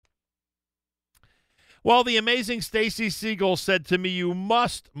Well, the amazing Stacy Siegel said to me, you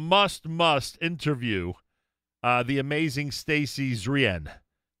must interview the amazing Stacy Zrien.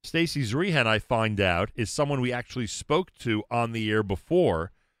 Stacy Zrien, I find out, is someone we actually spoke to on the air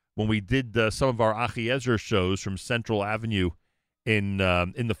before when we did some of our Achiezer shows from Central Avenue in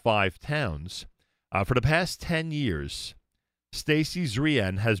the Five Towns. For the past 10 years, Stacy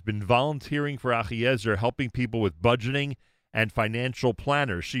Zrien has been volunteering for Achiezer, helping people with budgeting and financial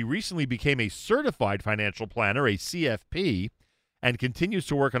planners. She recently became a certified financial planner, a CFP, and continues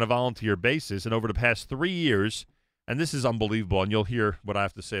to work on a volunteer basis. And over the past 3 years, and this is unbelievable, and you'll hear what I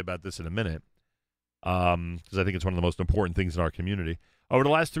have to say about this in a minute, because I think it's one of the most important things in our community. Over the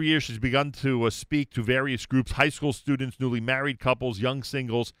last 3 years, she's begun to speak to various groups, high school students, newly married couples, young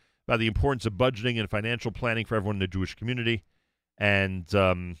singles, about the importance of budgeting and financial planning for everyone in the Jewish community.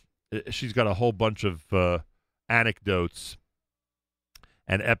 And she's got a whole bunch of anecdotes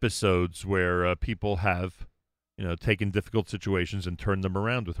and episodes where people have, taken difficult situations and turned them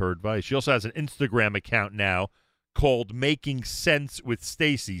around with her advice. She also has an Instagram account now called Making Sense with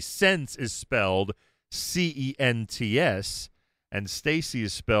Stacy. Sense is spelled C-E-N-T-S, and Stacy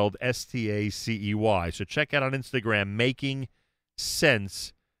is spelled S-T-A-C-E-Y. So check out on Instagram, Making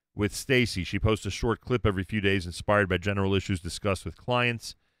Sense with Stacy. She posts a short clip every few days inspired by general issues discussed with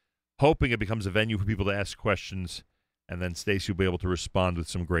clients, hoping it becomes a venue for people to ask questions, and then Stacy will be able to respond with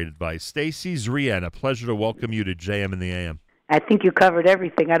some great advice. Stacy Zrien, a pleasure to welcome you to JM in the AM. I think you covered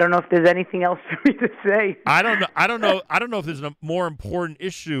everything. I don't know if there's anything else for me to say. I don't know if there's a more important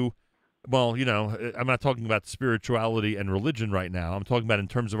issue. Well, I'm not talking about spirituality and religion right now. I'm talking about in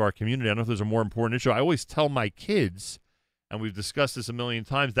terms of our community. I don't know if there's a more important issue. I always tell my kids, and we've discussed this a million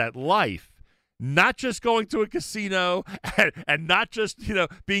times, that life, not just going to a casino and not just,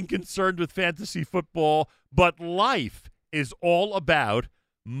 being concerned with fantasy football, but life is all about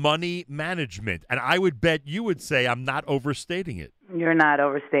money management. And I would bet you would say I'm not overstating it. You're not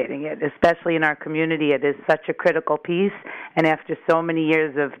overstating it, especially in our community. It is such a critical piece. And after so many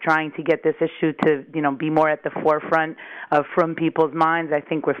years of trying to get this issue to, be more at the forefront from people's minds, I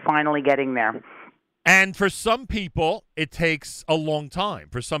think we're finally getting there. And for some people, it takes a long time.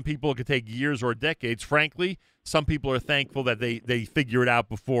 For some people, it could take years or decades. Frankly, some people are thankful that they figure it out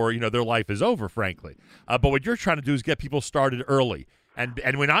before, their life is over, frankly. But what you're trying to do is get people started early.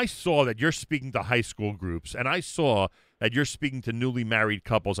 And when I saw that you're speaking to high school groups, and I saw that you're speaking to newly married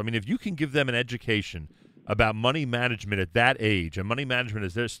couples, I mean, if you can give them an education about money management at that age, and money management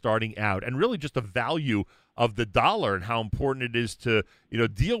as they're starting out, and really just the value of the dollar and how important it is to,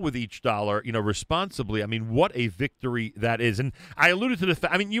 deal with each dollar, responsibly. I mean, what a victory that is. And I alluded to the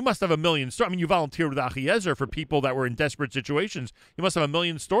fact, you must have a million stories. I mean, you volunteered with Achiezer for people that were in desperate situations. You must have a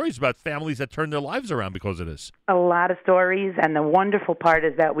million stories about families that turned their lives around because of this. A lot of stories, and the wonderful part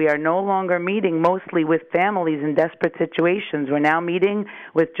is that we are no longer meeting mostly with families in desperate situations. We're now meeting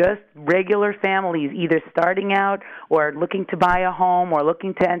with just regular families, either starting out or looking to buy a home or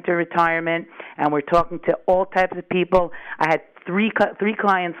looking to enter retirement, and we're talking to all types of people. I had three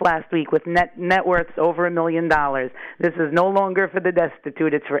clients last week with net worths over $1 million. This is no longer for the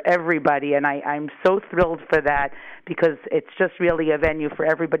destitute. It's for everybody, and I'm so thrilled for that because it's just really a venue for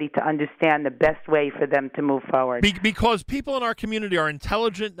everybody to understand the best way for them to move forward. Because people in our community are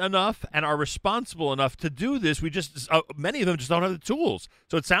intelligent enough and are responsible enough to do this. We just many of them just don't have the tools.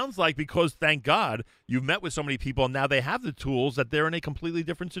 So it sounds like because, thank God, you've met with so many people and now they have the tools that they're in a completely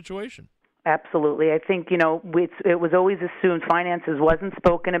different situation. Absolutely. I think, it was always assumed finances wasn't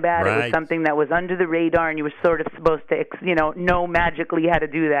spoken about. Right. It was something that was under the radar, and you were sort of supposed to, know magically how to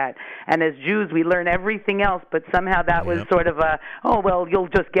do that. And as Jews, we learn everything else, but somehow that was sort of you'll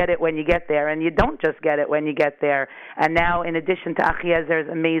just get it when you get there. And you don't just get it when you get there. And now, in addition to Achiezer's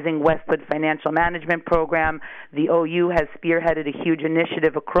amazing Westwood Financial Management Program, the OU has spearheaded a huge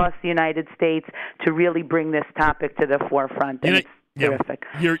initiative across the United States to really bring this topic to the forefront. And terrific.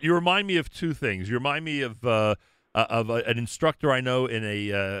 You remind me of two things. You remind me of an instructor I know in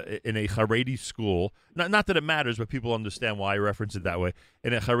a Haredi school. Not that it matters, but people understand why I reference it that way.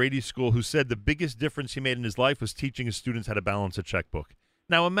 In a Haredi school, who said the biggest difference he made in his life was teaching his students how to balance a checkbook.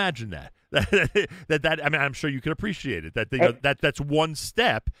 Now imagine that. I'm sure you can appreciate it. That's one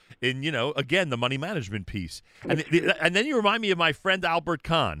step in again the money management piece. And then you remind me of my friend Albert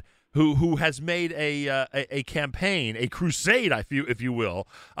Kahn, who has made a campaign, a crusade, if you will,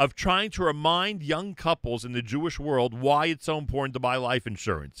 of trying to remind young couples in the Jewish world why it's so important to buy life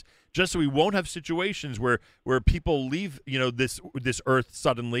insurance. just so we won't have situations where people leave, this earth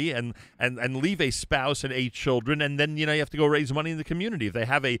suddenly and leave a spouse and 8 children, and then you have to go raise money in the community. If they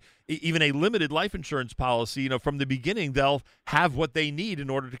have even a limited life insurance policy, from the beginning they'll have what they need in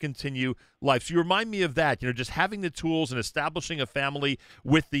order to continue life. So you remind me of that, just having the tools and establishing a family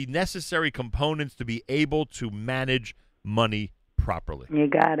with the necessary components to be able to manage money properly. You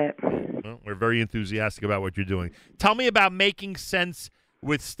got it. Well, we're very enthusiastic about what you're doing. Tell me about Making Sense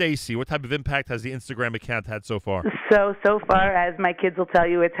with Stacy. What type of impact has the Instagram account had so far? So far, as my kids will tell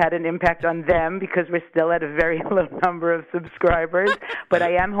you, it's had an impact on them because we're still at a very low number of subscribers. But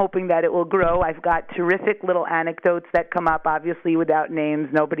I am hoping that it will grow. I've got terrific little anecdotes that come up, obviously without names.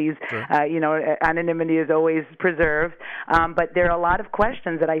 Nobody's, Sure. Anonymity is always preserved. But there are a lot of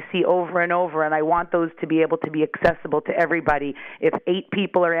questions that I see over and over, and I want those to be able to be accessible to everybody. If 8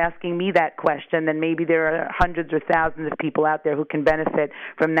 people are asking me that question, then maybe there are hundreds or thousands of people out there who can benefit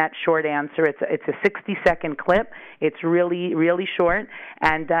from that short answer. It's a 60-second clip. It's really, really short,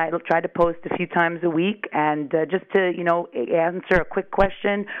 and I'll try to post a few times a week, and just to answer a quick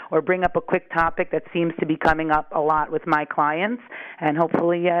question or bring up a quick topic that seems to be coming up a lot with my clients, and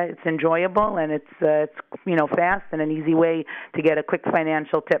hopefully it's enjoyable and it's fast and an easy way to get a quick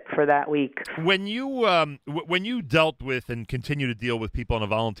financial tip for that week. When you dealt with and continue to deal with people on a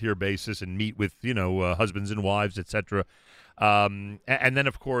volunteer basis and meet with husbands and wives, etc. And then,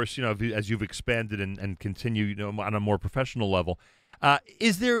 of course, as you've expanded and continue, on a more professional level,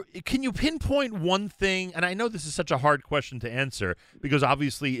 can you pinpoint one thing? And I know this is such a hard question to answer because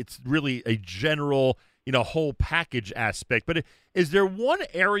obviously it's really a general, whole package aspect. But is there one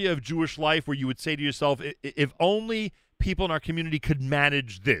area of Jewish life where you would say to yourself, if only people in our community could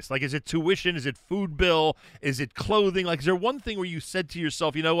manage this? Like, is it tuition? Is it food bill? Is it clothing? Like, is there one thing where you said to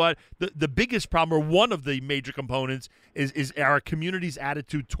yourself, you know what, the biggest problem, or one of the major components, is our community's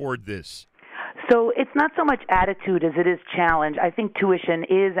attitude toward this? So it's not so much attitude as it is challenge. I think tuition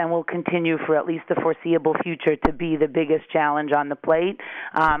is and will continue for at least the foreseeable future to be the biggest challenge on the plate.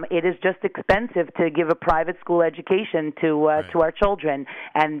 It is just expensive to give a private school education to our children,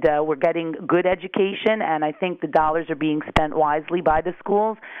 and we're getting good education, and I think the dollars are being spent wisely by the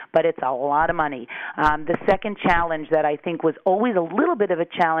schools, but it's a lot of money. The second challenge that I think was always a little bit of a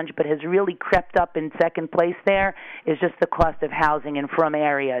challenge but has really crept up in second place there is just the cost of housing in from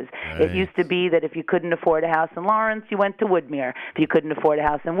areas. Right. It used to be that if you couldn't afford a house in Lawrence, you went to Woodmere. If you couldn't afford a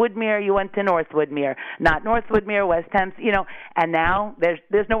house in Woodmere, you went to North Woodmere. Not North Woodmere, West Hempstead, and now there's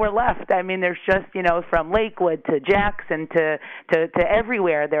nowhere left. I mean, there's just, from Lakewood to Jackson to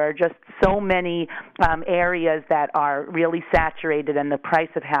everywhere. There are just so many areas that are really saturated, and the price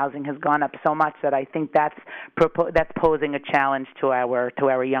of housing has gone up so much that I think that's posing a challenge to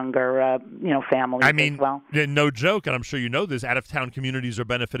our younger families as well. No joke, and I'm sure you know this, out-of-town communities are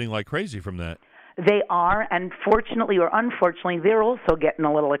benefiting like crazy from that. They are, and fortunately or unfortunately, they're also getting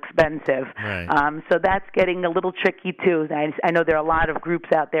a little expensive. Right. So that's getting a little tricky too. I know there are a lot of groups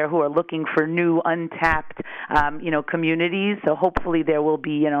out there who are looking for new, untapped, communities. So hopefully there will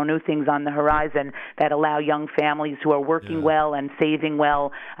be, new things on the horizon that allow young families who are working well and saving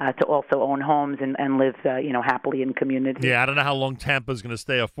well to also own homes and live, happily in communities. Yeah, I don't know how long Tampa's going to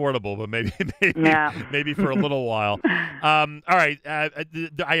stay affordable, but maybe for a little while. All right,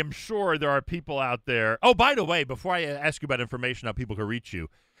 I am sure there are people out there. Oh, by the way, before I ask you about information, how people can reach you,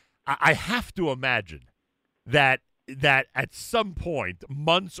 I have to imagine that at some point,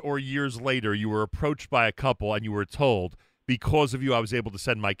 months or years later, you were approached by a couple and you were told, because of you, I was able to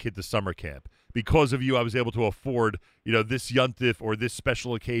send my kid to summer camp. Because of you, I was able to afford, this yuntif or this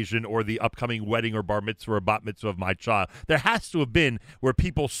special occasion or the upcoming wedding or bar mitzvah or bat mitzvah of my child. There has to have been where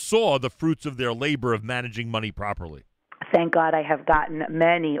people saw the fruits of their labor of managing money properly. Thank God I have gotten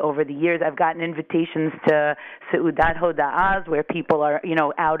many over the years. I've gotten invitations to Seudat Hoda'az where people are,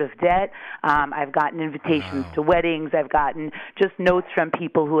 out of debt. I've gotten invitations to weddings. I've gotten just notes from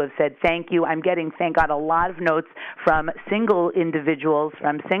people who have said thank you. I'm getting, thank God, a lot of notes from single individuals,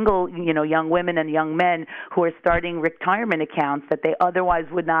 from single, young women and young men who are starting retirement accounts that they otherwise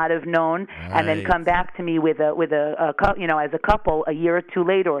would not have known, and then come back to me with a as a couple a year or two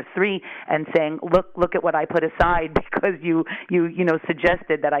later or 3 and saying, look at what I put aside because you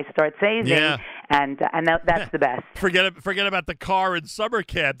suggested that I start saving, and that's the best. Forget about the car and summer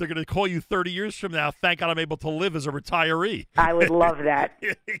camp. They're going to call you 30 years from now. Thank God I'm able to live as a retiree. I would love that.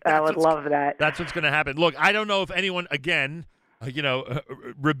 I would love that. That's what's going to happen. Look, I don't know if anyone, again,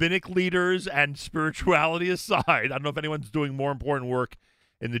 rabbinic leaders and spirituality aside, I don't know if anyone's doing more important work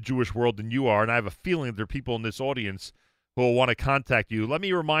in the Jewish world than you are, and I have a feeling that there are people in this audience who will want to contact you. Let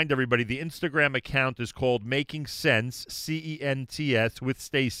me remind everybody, the Instagram account is called Making Sense, CENTS, with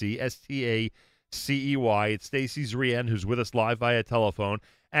Stacy, STACEY. It's Stacy Zrian, who's with us live via telephone.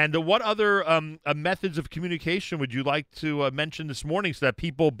 And what other methods of communication would you like to mention this morning so that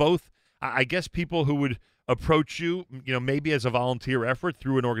people both, I guess people who would approach you, maybe as a volunteer effort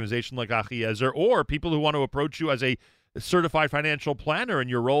through an organization like Achiezer, or people who want to approach you as a certified financial planner in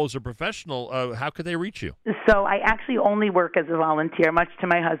your role as a professional, how could they reach you? So I actually only work as a volunteer, much to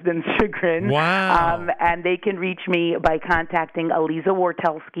my husband's chagrin. Wow. And they can reach me by contacting Aliza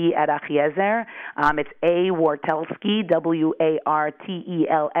Wartelski at Achiezer. It's A. Wartelski, WARTELSKY,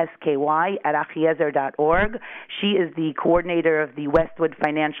 at achiezer.org. She is the coordinator of the Westwood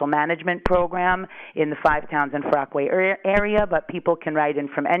Financial Management Program in the Five Towns and Rockaway area, but people can write in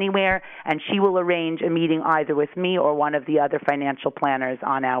from anywhere, and she will arrange a meeting either with me or one of the other financial planners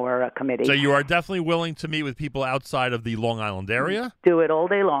on our committee. So you are definitely willing to meet with people outside of the Long Island area? Do it all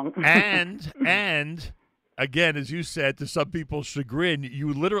day long. and again, as you said, to some people's chagrin,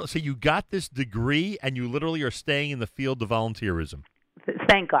 you literally, so you got this degree and you literally are staying in the field of volunteerism.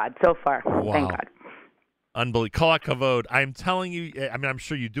 Thank God, so far. Wow. Thank God. Unbelievable. Kol hakavod. I'm telling you, I'm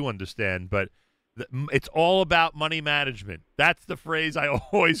sure you do understand, but it's all about money management. That's the phrase I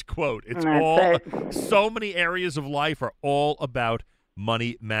always quote. So many areas of life are all about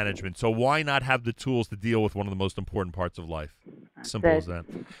money management. So why not have the tools to deal with one of the most important parts of life? Simple as that.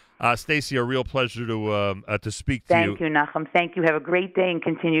 Stacy, a real pleasure to speak to you. Thank you, Nachum. Thank you. Have a great day and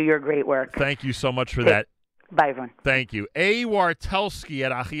continue your great work. Thank you so much for that. Bye, everyone. Thank you. A. Wartelski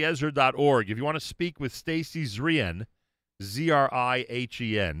at achiezer.org. If you want to speak with Stacy Zrihen,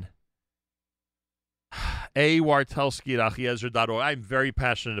 Zrihen, A. Wartelski at achiezer.org. I'm very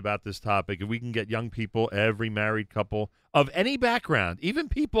passionate about this topic. If we can get young people, every married couple of any background, even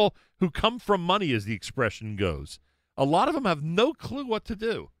people who come from money, as the expression goes, a lot of them have no clue what to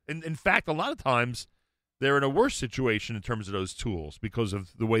do. In fact, a lot of times they're in a worse situation in terms of those tools because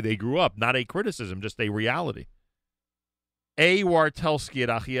of the way they grew up. Not a criticism, just a reality. A. Wartelski at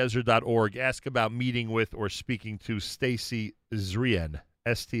achiezer.org. Ask about meeting with or speaking to Stacy Zrihen,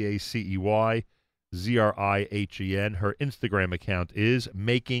 STACEY. Zrihen. Her Instagram account is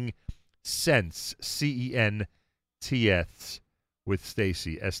Making Sense, CENTS, with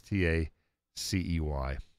Stacy, STACEY.